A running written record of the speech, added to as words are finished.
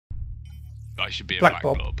I should be a Black black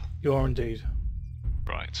Bob. blob. You are indeed.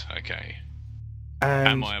 Right. Okay. And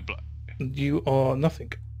Am I a black? you are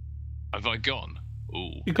nothing. Have I gone?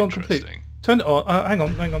 Ooh, You've gone complete. interesting. Turn it on. Hang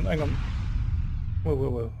on.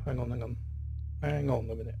 Whoa. Hang on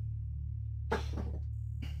a minute.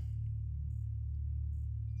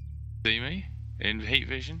 See me in heat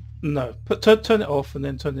vision? No. Turn it off and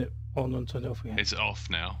then turn it on and turn it off again. It's off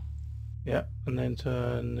now. Yeah, and then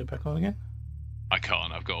turn it back on again. I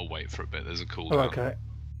can't. I've got to wait for a bit. There's a cooldown. Oh, okay.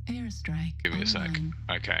 Airstrike. Give me a sec. online.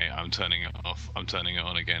 Okay, I'm turning it off. I'm turning it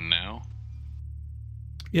on again now.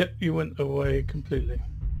 Yep, you went away completely.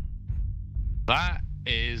 That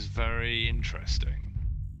is very interesting.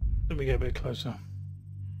 Let me get a bit closer.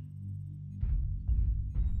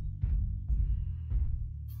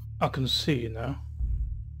 I can see you now.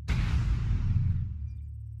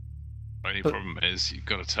 Only problem is you've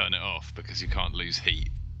got to turn it off because you can't lose heat.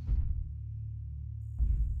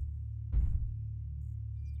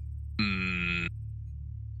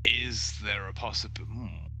 Is there a possibility?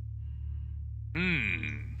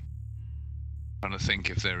 Trying to think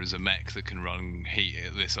if there is a mech that can run heat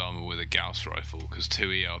at this armor with a Gauss rifle, because 2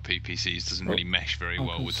 ERPPCs doesn't really mesh very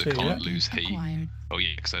well with the can't lose heat. Acquired. Oh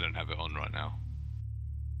yeah, because I don't have it on right now.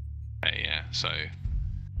 Okay, yeah, so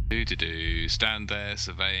stand there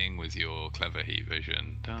surveying with your clever heat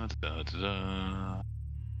vision. Center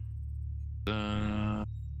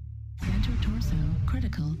torso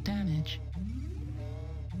critical damage.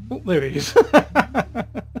 Oh, there he is.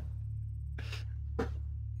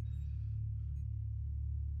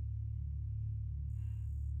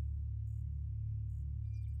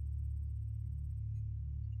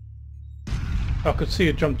 I could see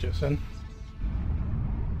you jump just then.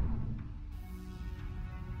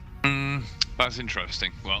 That's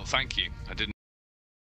interesting. Well, thank you. I didn't